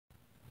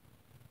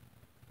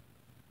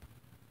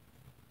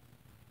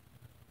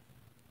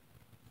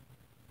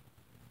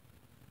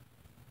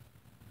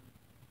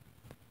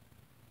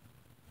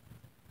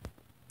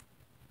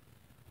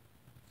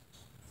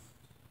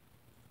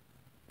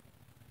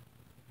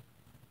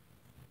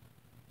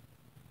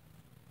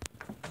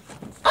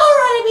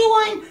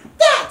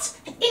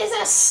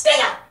Stay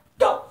up!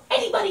 Don't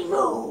anybody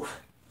move!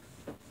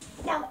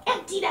 Now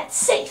empty that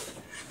safe!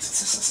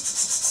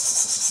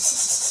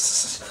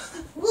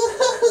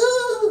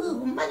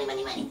 Woohoo! Money,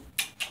 money, money!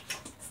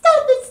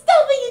 Stop it,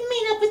 you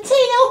mean a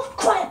potato!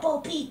 Quiet, Bo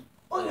Peep,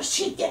 or your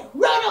sheep get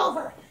run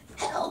over!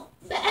 Help!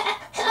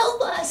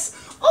 Help us!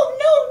 Oh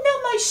no,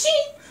 not my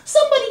sheep!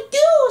 Somebody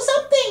do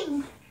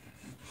something!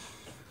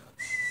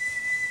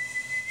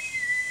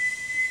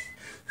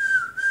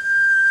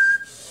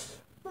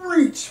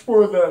 Reach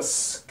for the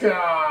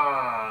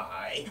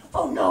sky!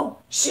 Oh no,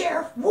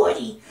 Sheriff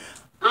Woody!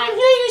 I'm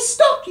here to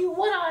stop you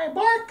when I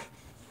bark!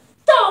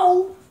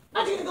 No!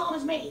 Not gonna come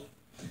with me!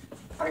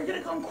 Are you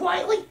gonna come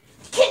quietly? You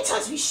can't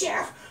touch me,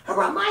 Sheriff! I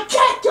brought my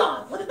cat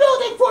dog with a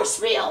building force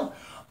field!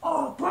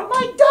 Oh, I brought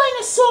my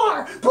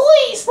dinosaur!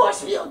 Please,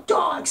 force field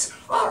dogs!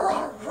 Arr,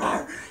 arr,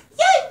 arr.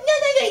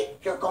 Yeah,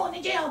 you're going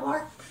to jail,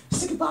 Mark.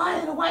 Say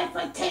goodbye to the wife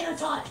like tater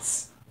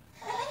tots.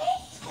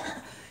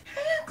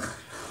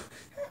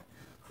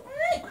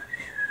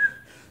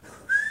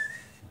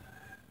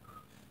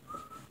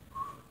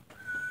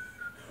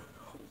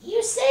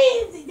 You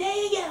saved the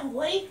day again,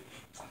 Woody.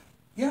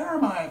 You're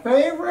my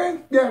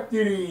favorite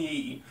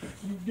deputy.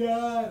 You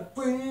got a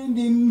friend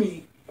in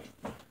me.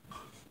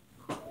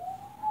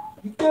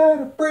 You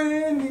got a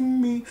friend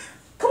in me.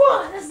 Come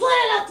on, let's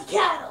let out the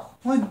cattle.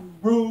 When you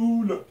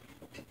roll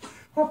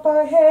up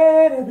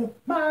ahead of the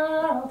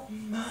mile,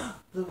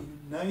 look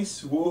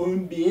nice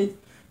one bit.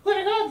 Let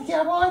it out the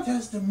cowboy,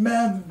 just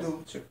remember,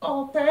 don't you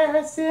all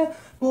pass it.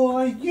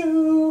 Boy,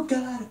 you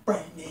got a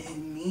friend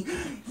in me.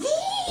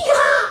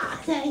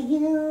 Yeehaw! Yeah,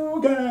 you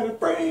got a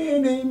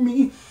friend in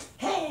me.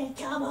 Hey,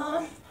 come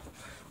on.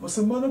 Well,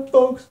 some other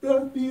folks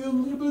gotta be a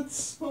little bit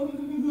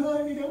something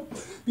like I'm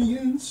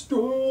being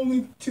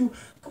strong too.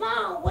 Come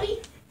on,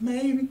 Woody.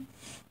 Maybe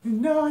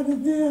none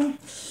of them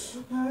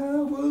I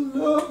will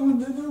love a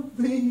little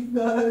thing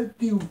I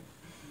do.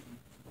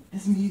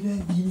 It's me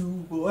that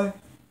you, boy.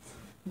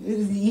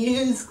 It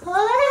is.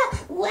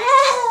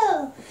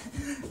 Wow!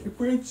 Your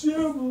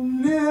friendship will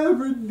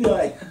never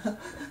die.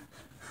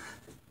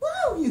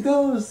 Woo! You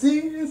gonna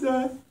see as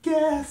I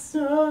cast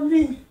on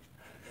me.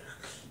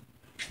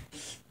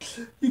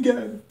 You got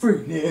a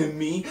friend in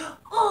me.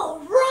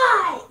 All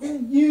right!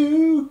 And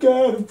you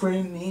got a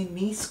friend in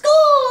me.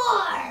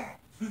 Score!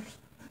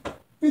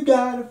 You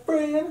got a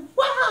friend.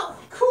 Wow,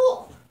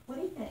 cool. What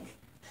do you think?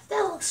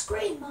 That looks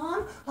great,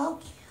 Mom.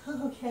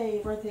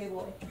 Okay, birthday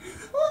boy.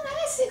 Oh,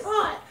 nicely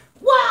caught.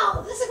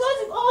 Wow, this is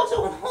going to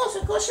also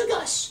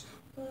gush.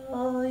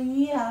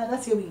 Yeah,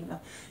 that's gonna be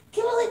enough.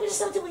 Can we leave it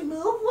just until we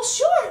move? Well,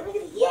 sure.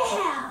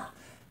 Yeah.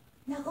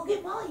 Now go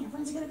get Molly. Your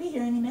friends are going to be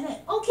here any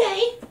minute.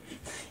 Okay.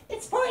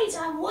 It's party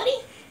time, Woody.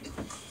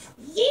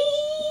 Yeehaw!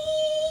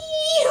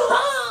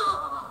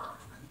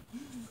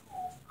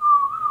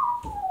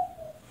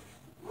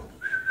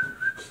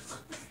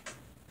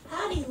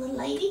 Howdy, little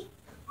lady.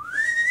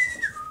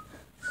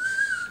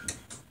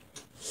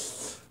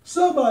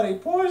 Somebody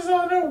pours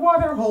on a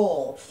water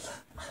hole.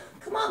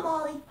 Come on,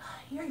 Molly.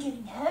 You're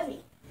getting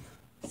heavy.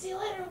 See you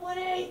later,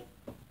 Woody.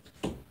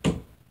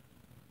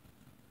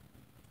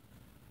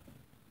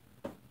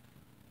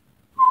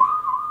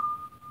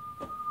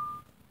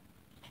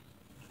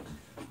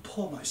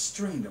 Pull my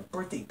string to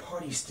birthday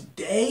parties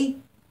today.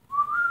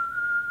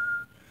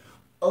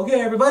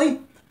 Okay, everybody,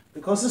 the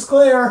coast is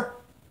clear.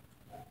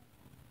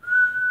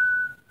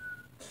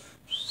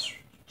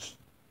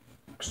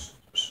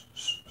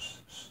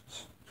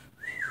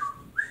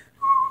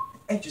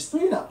 Ages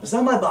 3 and up is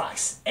on my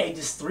box.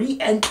 Ages 3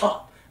 and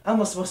up.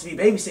 I'm supposed to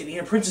be babysitting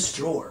here, Princess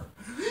Drawer.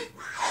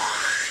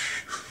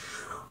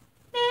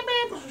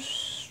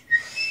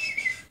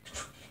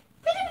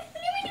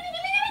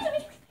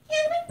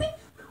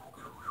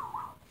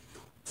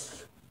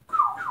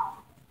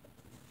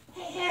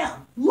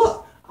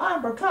 Look,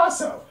 I'm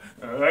Picasso.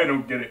 I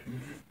don't get it.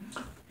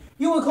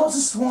 You want to call us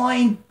a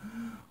swine?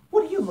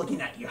 What are you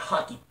looking at, you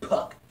hockey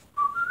puck?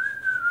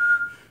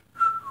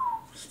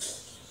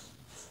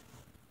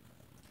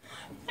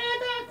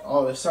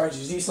 Oh, sorry,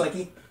 is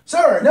Slinky?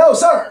 Sir, no,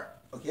 sir!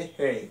 Okay,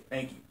 hey,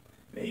 thank you.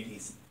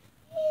 Ladies.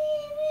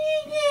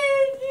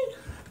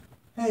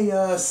 Hey,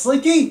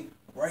 Slinky?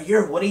 Right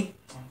here, Woody.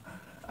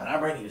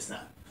 I'm ready to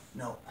snap.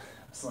 No,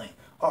 Slink.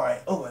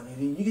 Alright, oh,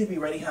 you can be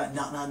ready, huh?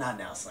 No, not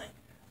now, Slink.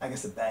 I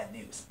guess the bad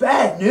news.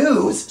 Bad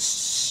news?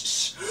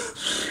 Shh.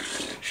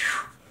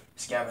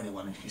 Scab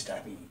anyone if you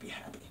stab me, be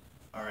happy.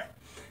 Alright.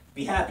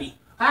 Be happy.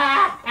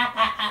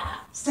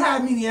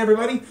 Stab me,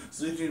 everybody.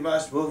 Switch to my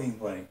smoking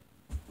plane.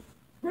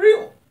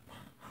 Real.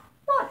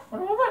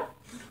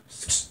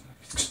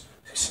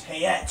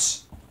 Hey,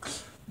 Etch.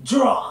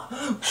 Draw.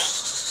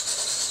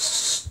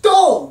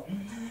 Stole.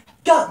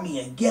 Got me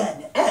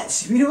again.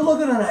 Etch. You never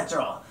look at that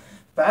draw.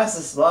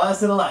 Fastest flies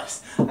to the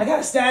left. I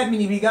got a stab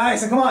mini, you guys,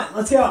 so come on,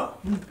 let's go.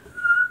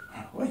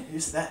 Wait,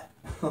 who's that?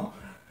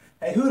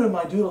 Hey, who did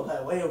my doodle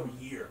pad way over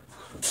here?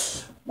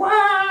 Wah!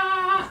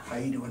 How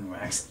you doing,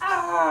 Rex?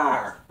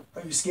 Are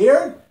you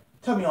scared?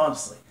 Tell me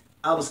honestly.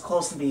 I was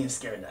close to being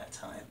scared that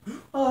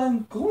time.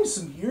 I'm going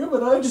some here,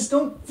 but I just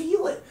don't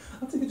feel it.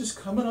 I think it just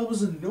coming up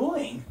was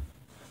annoying.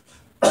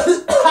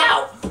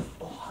 Ow!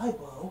 Oh, hi,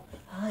 Bo.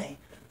 Hi.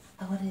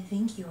 I want to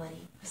thank you,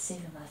 Woody, for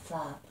saving my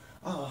flop.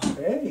 Oh,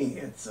 hey,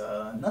 it's,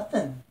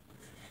 nothing.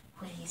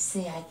 What do you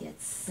say I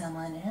get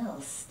someone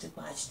else to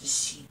watch the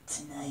sheep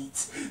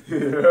tonight?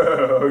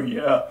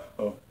 Yeah.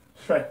 Oh,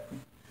 right.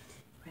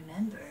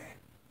 Remember,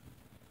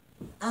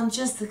 I'm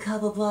just a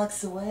couple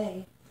blocks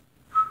away.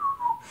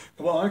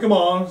 Come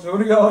on. So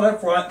we go on that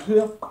front.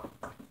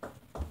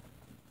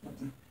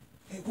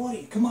 Hey,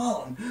 Woody, come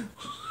on.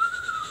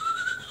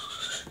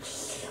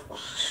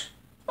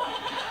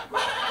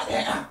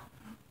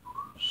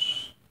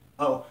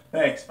 Oh,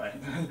 thanks,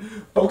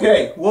 man.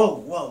 Okay,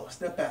 whoa,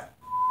 step back.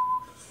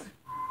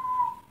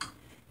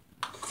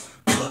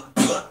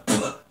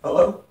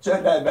 Hello?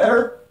 Check that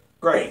better?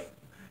 Great.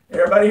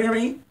 Everybody hear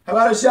me? How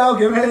about a shout?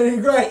 Give me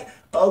great.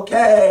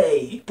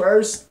 Okay,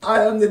 first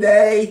item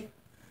today.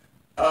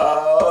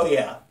 Oh,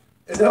 yeah.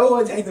 No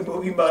one take the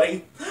movie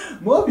buddy.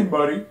 Movie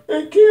buddy?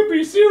 It can't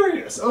be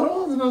serious.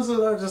 Oh, no,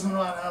 so just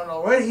not out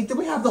already. Do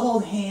we have to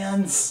hold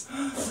hands?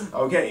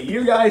 Okay,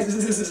 you guys,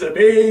 this is a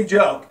big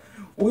joke.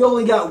 We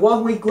only got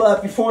 1 week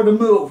left before the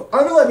move.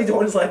 I'm gonna let me do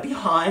what is left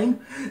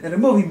behind. And a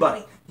movie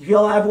buddy. If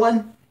y'all have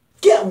one,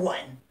 get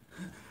one.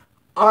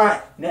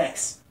 Alright,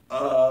 next.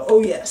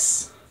 Oh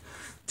yes.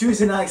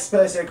 Tuesday night's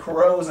special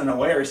Crows and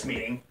Awareness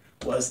meeting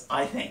was,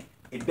 I think,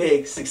 a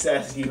big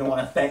success. You don't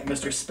want to thank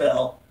Mr.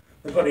 Spell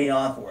for putting it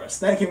on for us.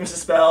 Thank you, Mr.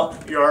 Spell.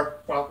 You're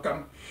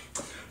welcome.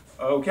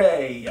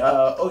 Okay,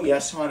 oh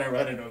yes, when I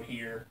write it out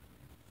here.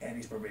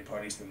 Andy's birthday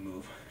party's been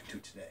moved to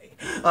today.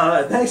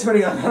 Thanks for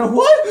putting on.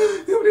 What?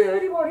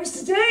 Andy parties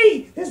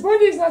today? His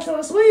birthday's not till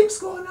this week. What's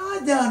going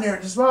on down there?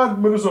 Just about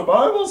Minnesota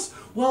Bibles?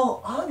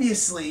 Well,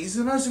 obviously,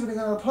 so nice we're gonna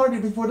go to a party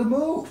before the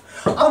move.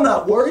 I'm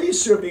not worried. You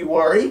should be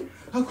worried.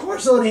 Of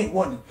course it ain't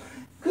one.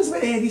 Because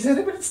when Andy said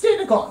it, but it's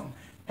Santa-Con.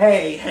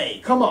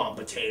 Hey, come on,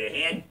 potato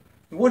head.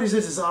 What is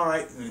this? Is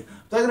alright.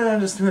 They're gonna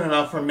understand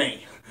enough for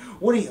me.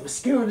 What are you,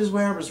 scared as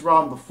where I was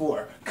wrong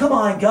before? Come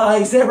on,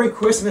 guys. Every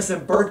Christmas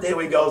and birthday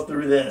we go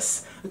through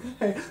this.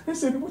 Okay, I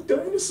said I'm a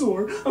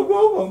dinosaur. I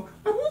want one.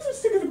 I want to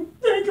stick it in the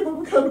bank of a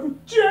Mechanical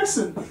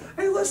Jackson.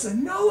 Hey,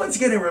 listen, no one's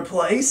gonna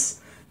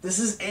replace. This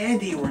is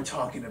Andy we're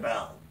talking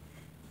about.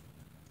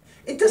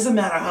 It doesn't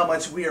matter how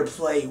much we are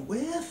playing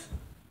with.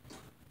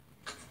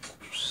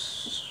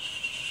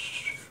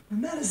 What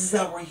matters is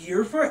that we're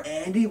here for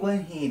Andy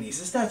when he needs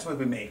us. That's what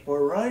we made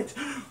for, right?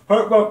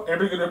 Well,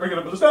 Andy's gonna bring it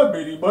up to the staff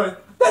meeting,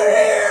 but they're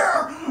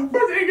here!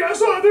 Birthday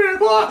guests on 3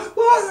 o'clock!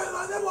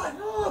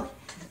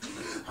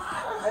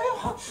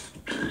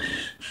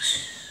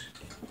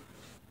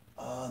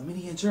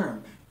 Mini and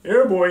Germ.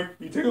 Here, boy,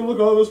 you take a look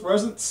at all those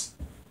presents?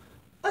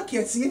 I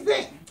can't see a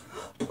thing.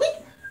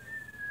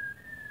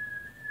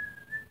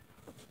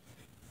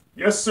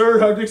 Yes,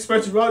 sir. I'd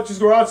expect you to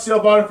just go out and see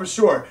about it for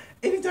sure.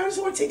 Any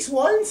dinosaur takes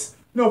ones?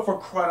 No, for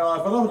crying out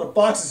loud. I love the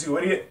boxes, you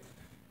idiot.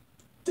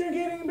 They're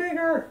getting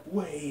bigger.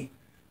 Wait.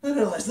 Look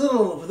at this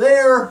little over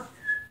there.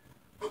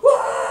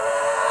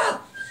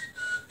 Ah!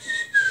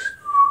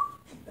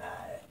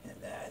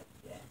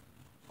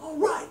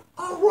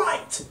 All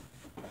right.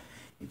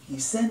 If you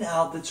send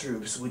out the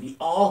troops, would you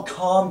all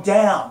calm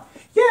down?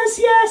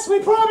 Yes, we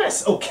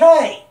promise.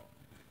 Okay.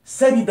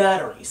 Send me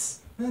batteries.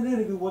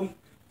 Woody.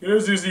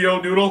 Here's the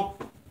old doodle.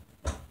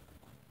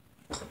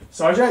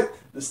 Sergeant,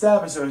 the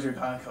staff instructor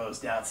goes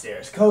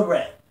downstairs. Code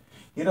red.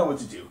 You know what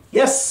to do.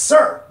 Yes,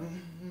 sir.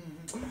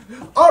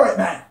 All right,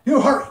 man. You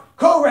hurry.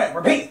 Code red.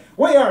 Repeat.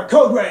 We are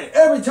code red.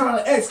 Every time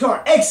the X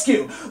car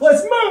XQ.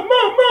 Let's move.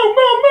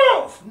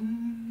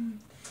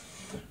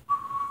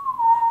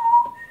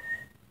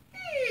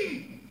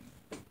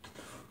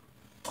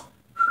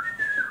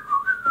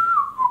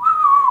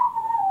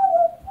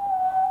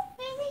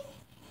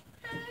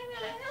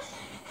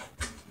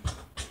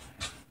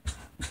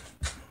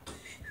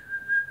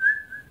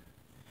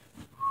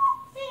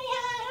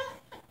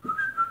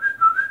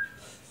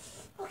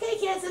 Okay,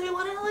 kids,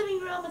 everyone in the living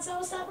room. It's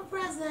almost time for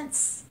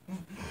presents.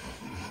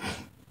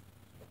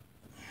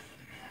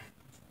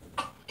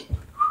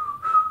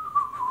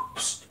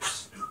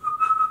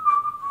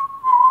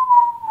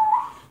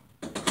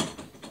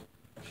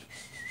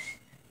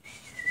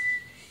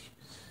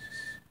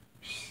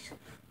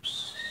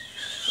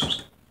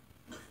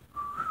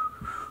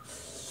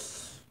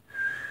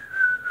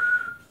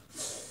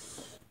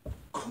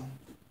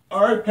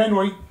 All right,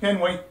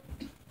 Penway.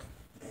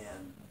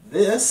 And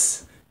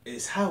this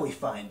is how we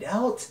find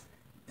out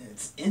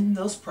it's in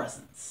those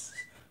presents.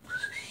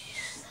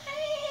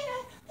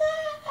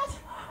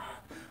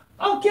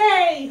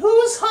 Okay,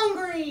 who's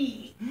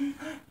hungry?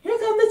 Here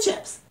come the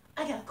chips.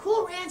 I got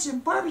Cool Ranch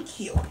and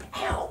barbecue.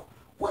 Ow!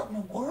 What in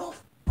the world?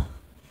 I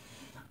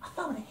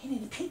thought when I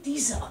needed to pick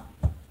these up.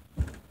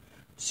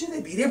 Should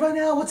they be there by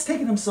now? What's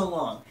taking them so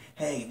long?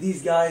 Hey,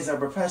 these guys are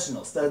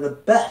professionals. They're the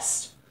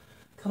best.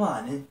 Come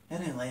on, I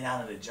didn't lay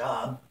down at a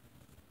job.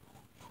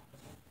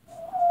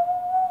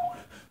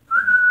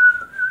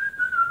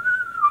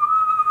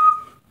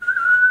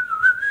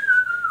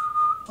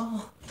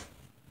 Oh,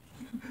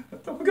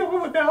 don't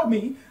go without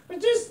me.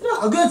 Just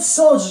A good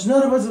soldier's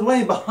not about to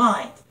way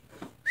behind.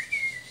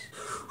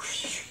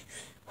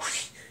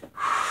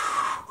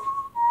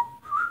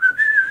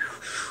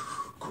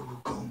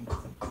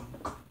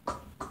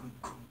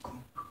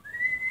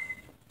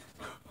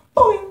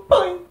 boing,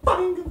 boing,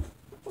 boing.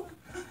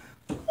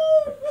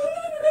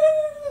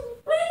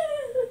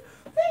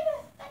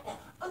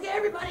 Okay,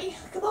 everybody,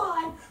 come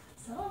on.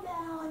 Settle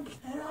down.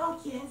 And all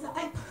kids,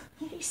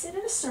 you sit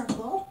in a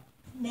circle.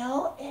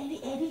 No,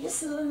 Eddie, just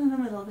sit in the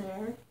middle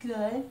there.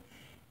 Good.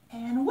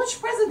 And which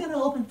present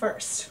gonna open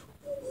first?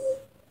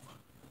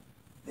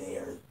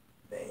 There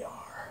they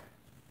are.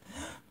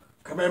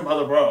 Come in,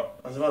 mother bro.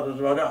 I was about to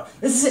throw down.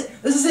 This is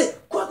it. This is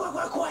it. Quiet, quiet,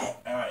 quiet, quiet.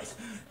 All right.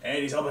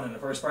 Andy's opening the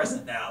first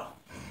present now.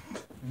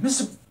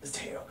 Mr.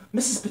 Potato,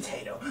 Mrs.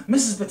 Potato,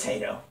 Mrs.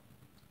 Potato.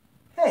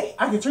 Hey,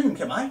 I can dream,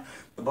 can I?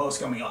 The bow's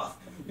coming off.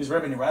 He's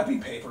ripping the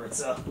wrapping paper. It's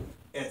a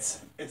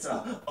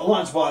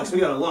lunchbox. We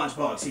got a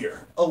lunchbox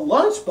here. A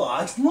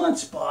lunchbox?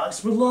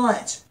 Lunchbox for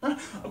lunch. Huh?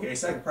 Okay,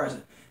 second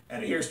present.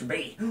 And here's to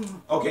me.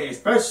 Okay, it's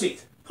best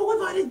seat. Who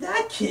invited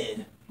that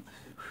kid?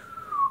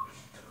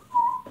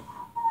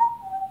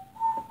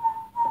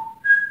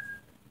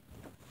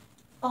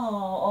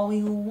 Oh,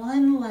 only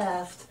one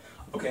left.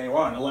 Okay, we're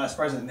on the last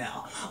present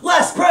now.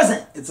 Last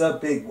present! It's a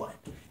big one.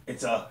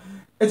 It's a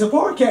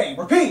board game.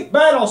 Repeat,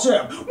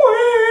 battleship. Whee!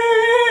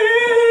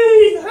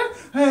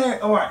 Hey,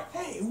 alright.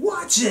 Hey,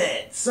 watch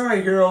it.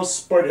 Sorry, heroes.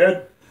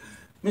 Sporthead.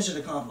 Mission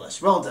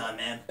accomplished. Well done,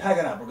 man. Pack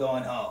it up. We're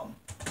going home.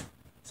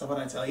 Something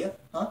I tell you?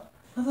 Huh?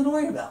 Nothing to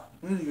worry about.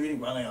 We're reading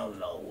running out of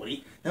the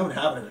Woody. That would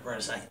happen in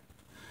a second.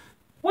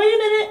 Wait a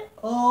minute.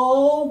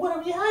 Oh, what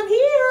do we have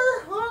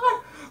here?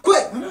 Huh?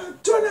 Quick!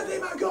 Turn that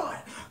thing back on.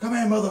 Come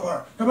in, Mother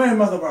Bird. Come in,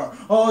 Mother Bird.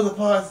 Oh, the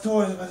pots,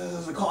 toys,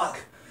 the clock.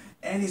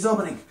 And he's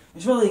opening.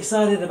 He's really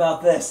excited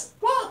about this.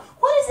 What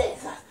is it?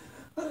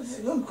 What is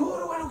it? I'm cool.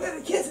 I don't get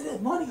the kids in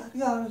it. Money. I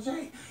gotta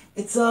say.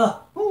 It's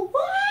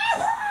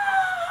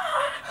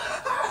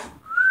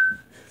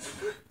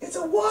It's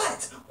a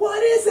what?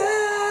 What is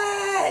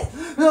it?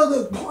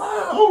 No,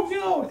 oh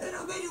no.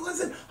 And made you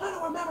listen. I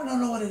don't remember. I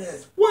don't know what it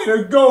is. Way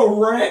to go,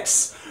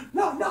 Rex.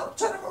 No,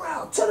 turn him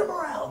around. Turn him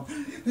around.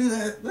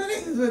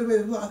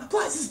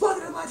 Blinds is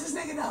bugging and Blinds is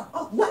naked up.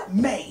 Oh, let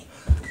me.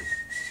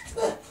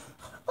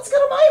 Let's go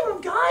to my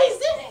room, guys.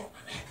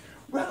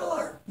 Red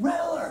alert.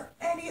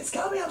 Andy is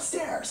coming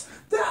upstairs.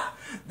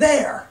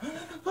 There.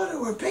 Let me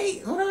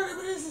repeat.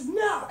 Whatever this is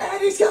now.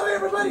 Andy's coming,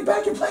 everybody.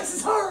 Back in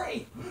places.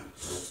 Hurry.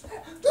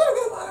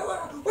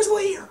 Where's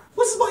my ear?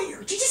 What's my ear?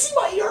 Did you see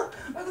my ear?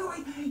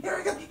 Here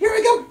I go. Here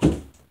I go.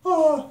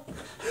 Oh.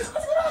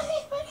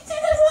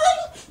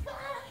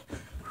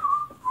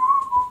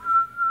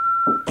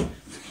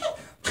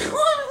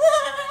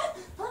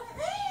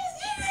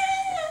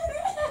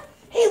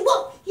 Hey,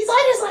 look, he's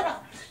on his line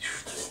up.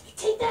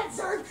 Take that,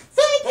 Zerg.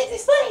 Zerg, take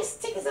this place.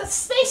 Take us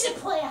spaceship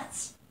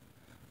plants.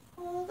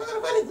 Oh, they're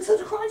gonna find it. This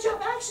is a crunch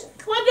up action.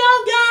 Come on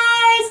down,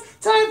 guys.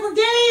 Time for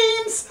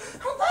games.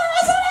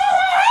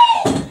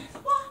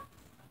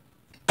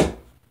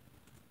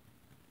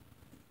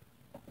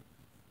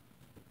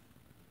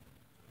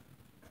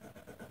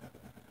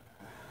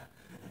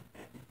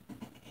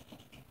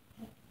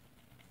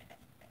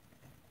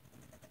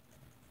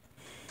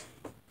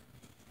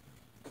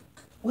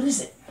 What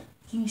is it?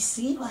 Can you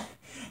see? What?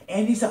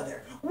 Andy's up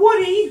there.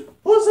 Woody,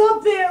 who's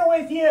up there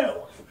with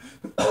you?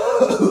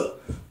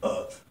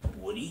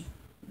 Woody,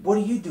 what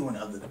are you doing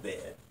under the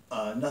bed?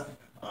 Nothing.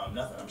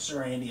 Nothing. I'm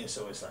sure Andy is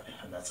so excited.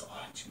 That's a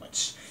lot too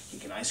much.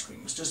 Eating ice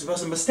cream was just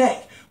about a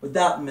mistake. But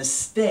that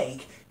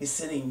mistake is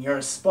sitting in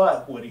your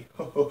spot, Woody.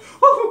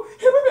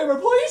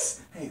 Remember,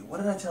 please. Hey, what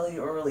did I tell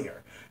you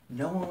earlier?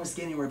 No one was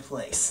getting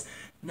replaced.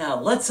 Now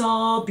let's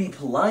all be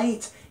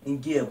polite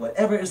and give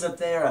whatever is up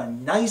there a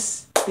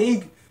nice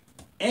big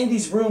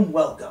Andy's room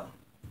welcome.